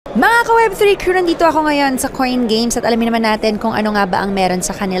Mga ka-Web3 crew, nandito ako ngayon sa Coin Games at alamin naman natin kung ano nga ba ang meron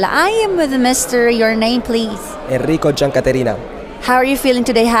sa kanila. I am with Mr. Your name, please? Enrico Giancaterina. How are you feeling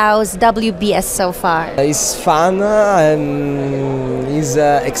today? How's WBS so far? It's fun and it's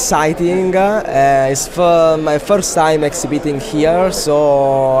exciting. It's my first time exhibiting here,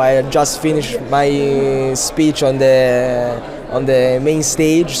 so I just finished my speech on the main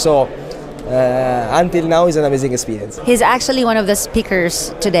stage. So until now, it's an amazing experience. He's actually one of the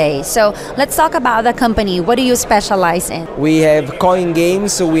speakers today. So let's talk about the company. What do you specialize in? We have Coin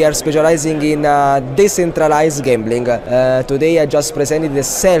Games. So we are specializing in decentralized gambling. Today I just presented the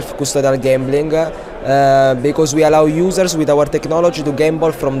self-custodial gambling because we allow users with our technology to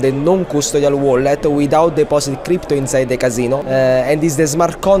gamble from the non-custodial wallet without deposit crypto inside the casino. And it's the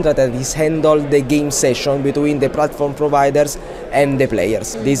smart contract that is handled the game session between the platform providers and the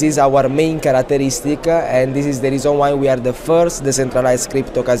players. This is our main characteristic, and this is the reason why we are the first decentralized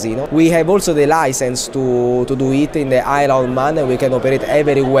crypto casino. We have also the license to do it in the island man. We can operate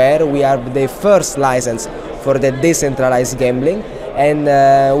everywhere. We are the first license for the decentralized gambling, and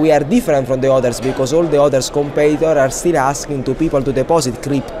we are different from the others because all the others competitors are still asking to people to deposit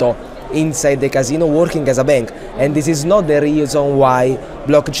crypto inside the casino working as a bank, and this is not the reason why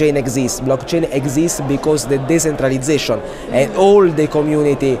blockchain exists. Blockchain exists because the decentralization and all the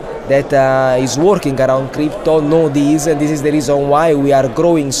community that is working around crypto know this, and this is the reason why we are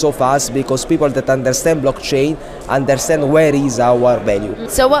growing so fast, because people that understand blockchain understand where is our value.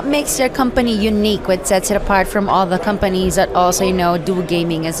 So what makes your company unique? What sets it apart from all the companies that also, do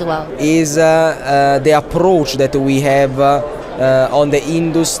gaming as well? Is the approach that we have on the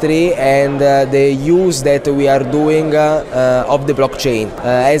industry and the use that we are doing of the blockchain.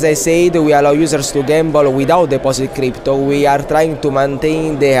 As I said, we allow users to gamble without deposit crypto. We are trying to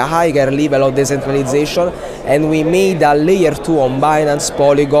maintain the higher level of decentralization, and we made a layer 2 on Binance,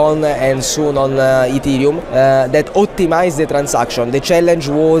 Polygon, and soon on Ethereum that optimize the transaction. The challenge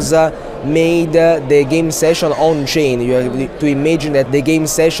was made the game session on chain. You have to imagine that the game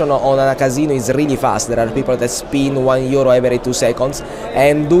session on a casino is really fast. There are people that spin €1 every 2 seconds,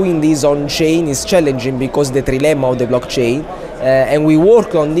 and doing this on chain is challenging because the trilemma of the blockchain. And we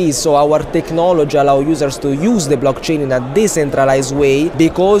work on this, so our technology allows users to use the blockchain in a decentralized way,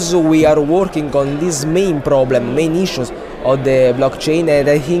 because we are working on this main problem, main issues of the blockchain, and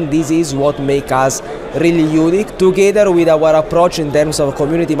I think this is what makes us really unique, together with our approach in terms of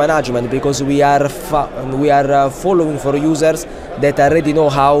community management, because we are following for users that already know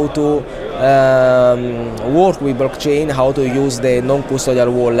how to work with blockchain, how to use the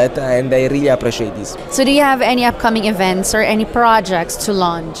non-custodial wallet, and I really appreciate this. So do you have any upcoming events or any projects to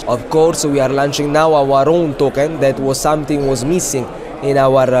launch? Of course, we are launching now our own token. That was something was missing in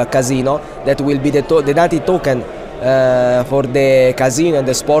our casino. That will be the native token for the casino and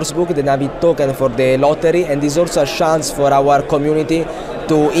the sportsbook, the native token for the lottery, and this is also a chance for our community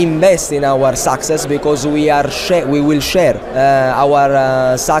to invest in our success, because we will share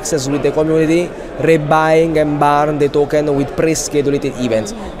our success with the community, rebuying and burn the token with pre-scheduled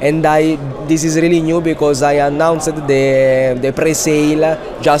events. And this is really new because I announced the pre-sale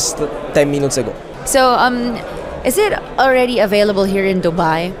just 10 minutes ago. So is it already available here in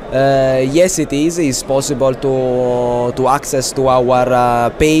Dubai? Yes, it is. It's possible to access to our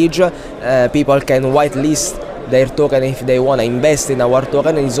page. People can whitelist their token if they want to invest in our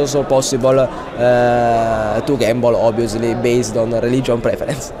token, and it's also possible to gamble, obviously, based on religion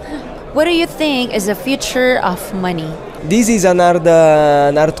preference. What do you think is the future of money? This is an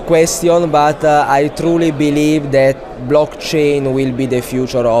hard question, but I truly believe that blockchain will be the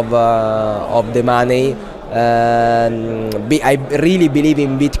future of the money. I really believe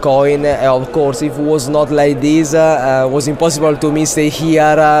in Bitcoin. Of course, if it was not like this, it was impossible to me stay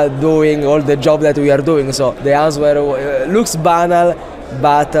here doing all the job that we are doing. So the answer looks banal,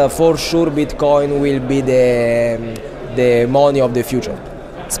 but for sure Bitcoin will be the money of the future.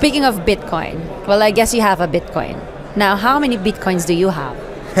 Speaking of Bitcoin, well, I guess you have a Bitcoin. Now, how many Bitcoins do you have?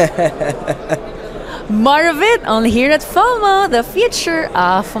 More of it only here at FOMO, the future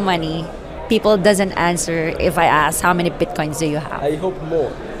of money. People doesn't answer if I ask how many Bitcoins do you have. I hope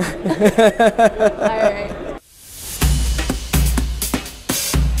more. All right.